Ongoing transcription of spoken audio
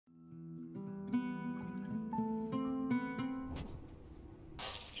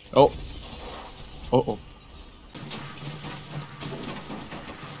Oh. Uh-oh.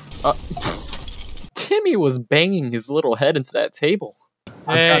 Timmy was banging his little head into that table.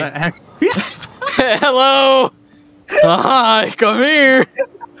 Hey. I've gotta act. Hello! Hi, come here!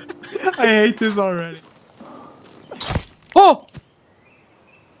 I hate this already. Oh!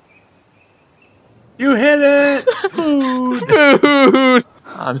 You hit it! Food! Food!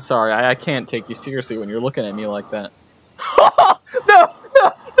 I'm sorry, I can't take you seriously when you're looking at me like that. No!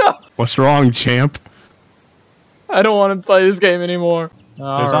 No! No! What's wrong, champ? I don't want to play this game anymore.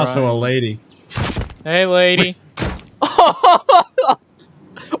 There's also a lady. Hey, lady.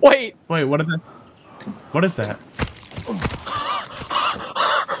 Wait. Wait, what is that? What is that?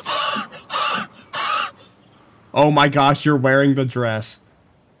 Oh my gosh, you're wearing the dress.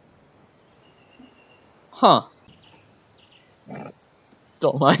 Huh.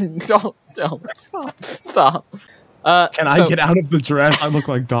 Don't mind. Don't. Stop. Can I get out of the dress? I look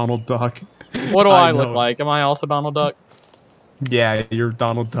like Donald Duck. What do I look like? Am I also Donald Duck? Yeah, you're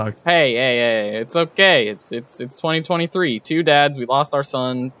Donald Duck. Hey, it's okay. It's 2023. Two dads, we lost our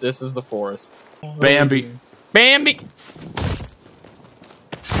son. This is the forest. Bambi. Bambi!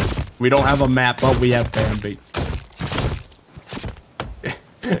 We don't have a map, but we have Bambi.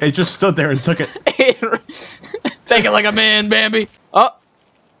 It just stood there and took it. Take it like a man, Bambi. Oh.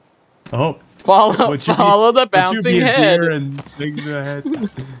 Oh. Follow the bouncing head. And the head.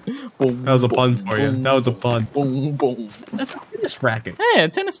 Boom, that was a pun for you. That was a pun. Boom, boom. That's a tennis racket. Hey, a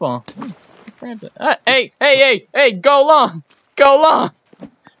tennis ball. Let's grab it. Hey, go long. Go long.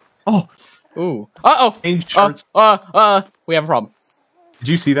 Oh. Ooh. Uh-oh. We have a problem. Did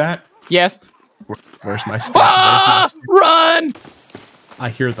you see that? Yes. Where's my stick? Ah! Run! I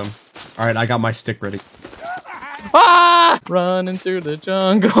hear them. All right, I got my stick ready. Ah! Running through the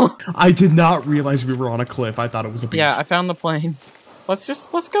jungle. I did not realize we were on a cliff. I thought it was a beach. Yeah, I found the plane. Let's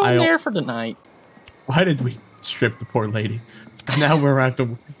go in there for tonight. Why did we strip the poor lady? Now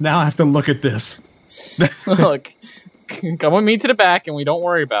I have to look at this. Look, come with me to the back and we don't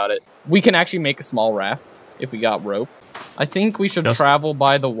worry about it. We can actually make a small raft if we got rope. I think we should travel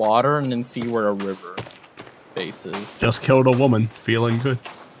by the water and then see where a river faces. Just killed a woman. Feeling good.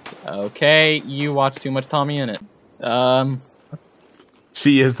 Okay, you watch too much Tommy in it.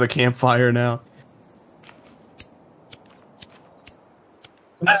 She is the campfire now.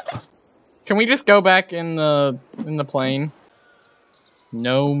 Can we just go back in the plane?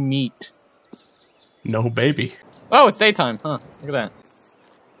 No meat. No baby. Oh, it's daytime, huh? Look at that.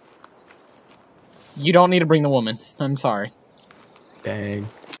 You don't need to bring the woman. I'm sorry. Dang.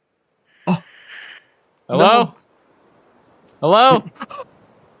 Oh. Hello? No. Hello?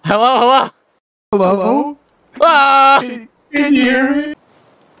 Hello? Hello? Ah! Can you hear me?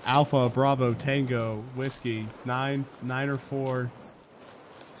 Alpha, Bravo, Tango, Whiskey, 9 or 4.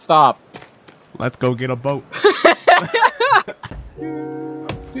 Stop. Let's go get a boat.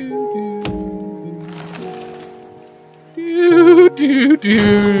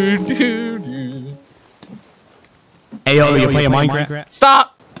 Hey, yo, you play Minecraft?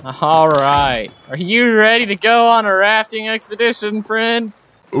 Stop! Alright. Are you ready to go on a rafting expedition, friend?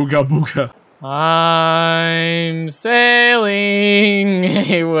 Ooga booga. I'm sailing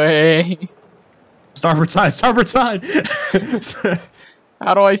away. Starboard side, starboard side!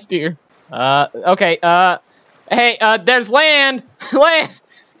 How do I steer? Okay, hey, there's land! Land!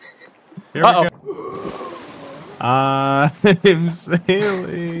 Uh-oh. I'm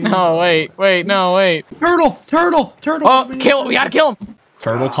sailing. No, wait, no, wait. Turtle! Oh, kill him, we gotta kill him!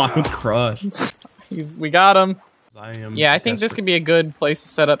 Turtle talk with Crush. We got him. I think this could be a good place to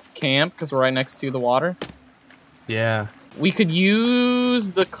set up camp, because we're right next to the water. Yeah. We could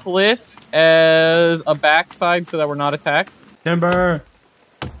use the cliff as a backside so that we're not attacked. Timber!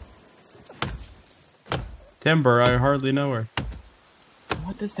 Timber, I hardly know her.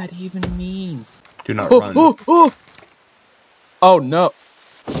 What does that even mean? Do not run. Oh, no.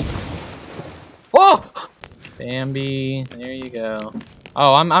 Oh! Bambi, there you go.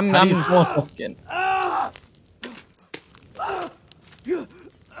 Oh, I'm getting...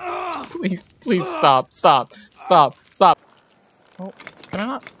 Please stop. Oh, can I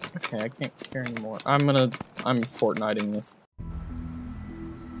not? Okay, I can't care anymore. I'm Fortniting this.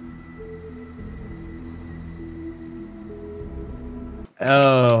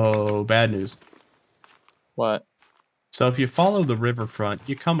 Oh, bad news. What? So if you follow the riverfront,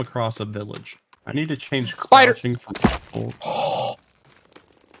 you come across a village. I need to change Spider! crouching from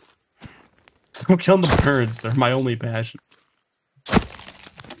Don't kill the birds, they're my only passion.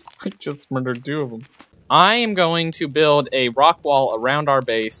 I just murdered 2 of them. I am going to build a rock wall around our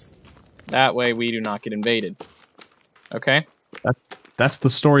base. That way we do not get invaded. Okay? That's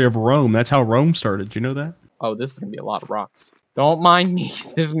the story of Rome. That's how Rome started. Do you know that? Oh, this is gonna be a lot of rocks. Don't mind me.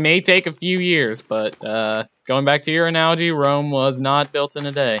 This may take a few years, but going back to your analogy, Rome was not built in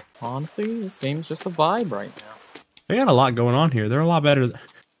a day. Honestly, this game's just a vibe right now. They got a lot going on here. They're a lot better.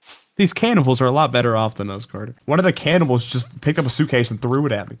 These cannibals are a lot better off than us, Carter. One of the cannibals just picked up a suitcase and threw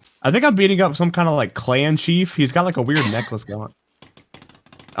it at me. I think I'm beating up some kind of like clan chief. He's got like a weird necklace going.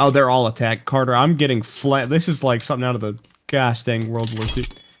 Oh, they're all attacked. Carter, I'm getting flat. This is like something out of the gosh dang World War II.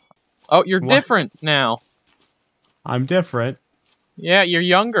 Oh, you're different now. I'm different. Yeah, you're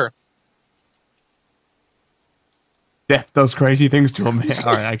younger. Yeah, those crazy things to a man.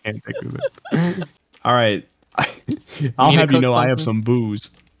 All right, I can't think of it. All right, I'll have you know I have some booze.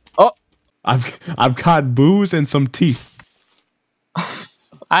 Oh, I've got booze and some teeth.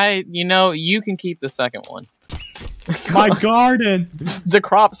 you know, you can keep the second one. My garden. The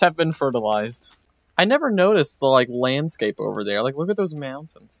crops have been fertilized. I never noticed the like landscape over there. Like, look at those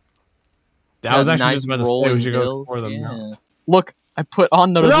mountains. I was actually nice just about to say we should go hills. for them Yeah. now. Look, I put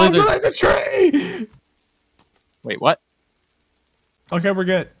on the lizard. No, the tree. Wait, what? Okay, we're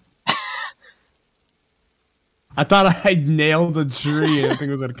good. I thought I nailed the tree and I think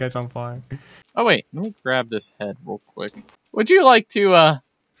it was gonna catch on fire. Oh wait, let me grab this head real quick. Would you like to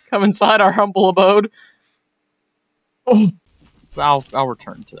come inside our humble abode? Oh, I'll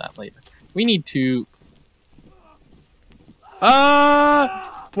return to that later. We need tubes.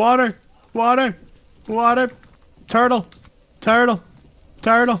 water, water, water, turtle, turtle,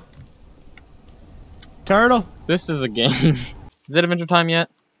 turtle, turtle. This is a game. Is it Adventure Time yet?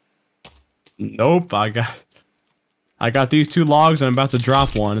 Nope, I got these 2 logs and I'm about to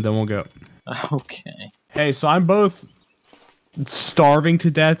drop one and then we'll go. Okay. Hey, so I'm both starving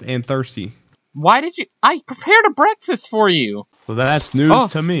to death and thirsty. Why did you... I prepared a breakfast for you. So that's news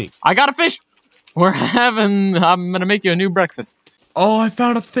to me. I got a fish. I'm gonna make you a new breakfast. Oh, I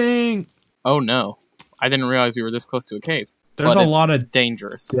found a thing. Oh no. I didn't realize we were this close to a cave. There's a lot of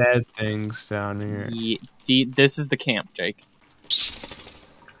dangerous dead things down here. Yeah, this is the camp, Jake.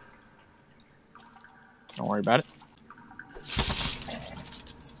 Don't worry about it.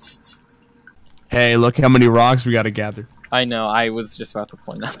 Hey, look how many rocks we got to gather. I know, I was just about to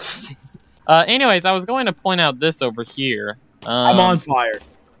point out the same. Anyways, I was going to point out this over here. I'm on fire.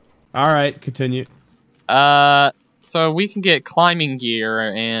 All right, continue. So we can get climbing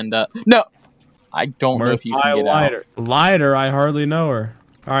gear and, no! I don't know if you can get lighter. out. Lighter, I hardly know her.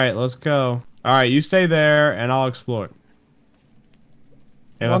 All right, let's go. All right, you stay there and I'll explore.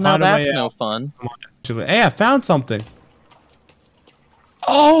 Well, now that's no fun. Hey, I found something.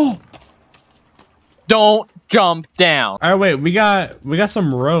 Oh! Don't jump down. All right, wait. We got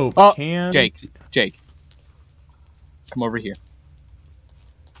some rope. Oh, Cans. Jake, come over here.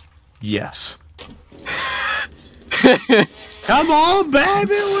 Yes. Come on,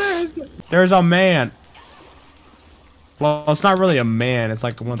 baby. There's a man. Well, it's not really a man. It's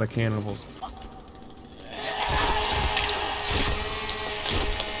like one of the cannibals.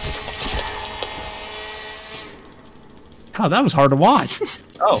 God, that was hard to watch.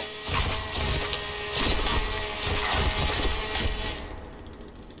 Oh.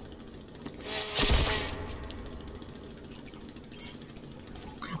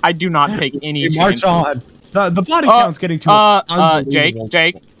 I do not take any March chances. on. The body count's getting too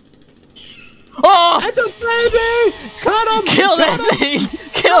Jake. Oh! That's a baby! Cut him! Kill that thing!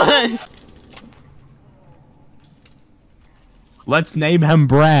 Kill it! Let's name him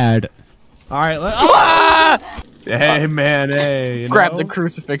Brad. All right. Ah! Hey, man. Hey. Grab the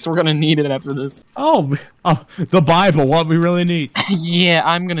crucifix. We're gonna need it after this. Oh, the Bible. What we really need. Yeah,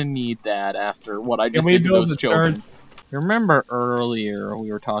 I'm gonna need that after what I just did to those children. Remember earlier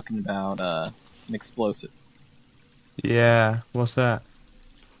we were talking about an explosive. Yeah. What's that?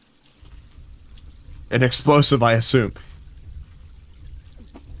 An explosive, I assume.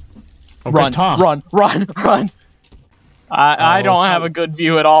 Oh, run! I don't have a good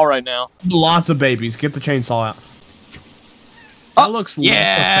view at all right now. Lots of babies. Get the chainsaw out. Oh, that looks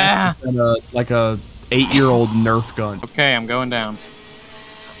yeah, than like a 8-year-old Nerf gun. Okay, I'm going down. You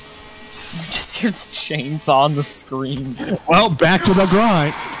just hear the chainsaw on the screens. Well, back to the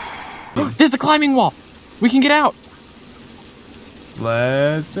grind. There's the climbing wall. We can get out.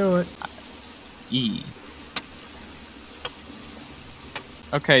 Let's do it. E.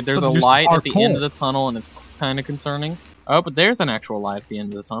 Okay, there's a light at the end of the tunnel, and it's kind of concerning. Oh, but there's an actual light at the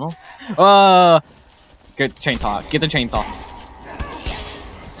end of the tunnel. Get the chainsaw. Get the chainsaw.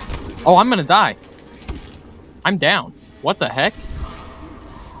 Oh, I'm gonna die. I'm down. What the heck?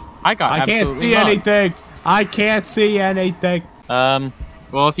 I can't see anything. I can't see anything.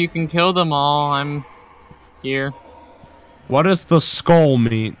 Well, if you can kill them all, I'm here. What does the skull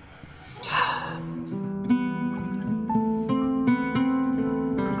mean?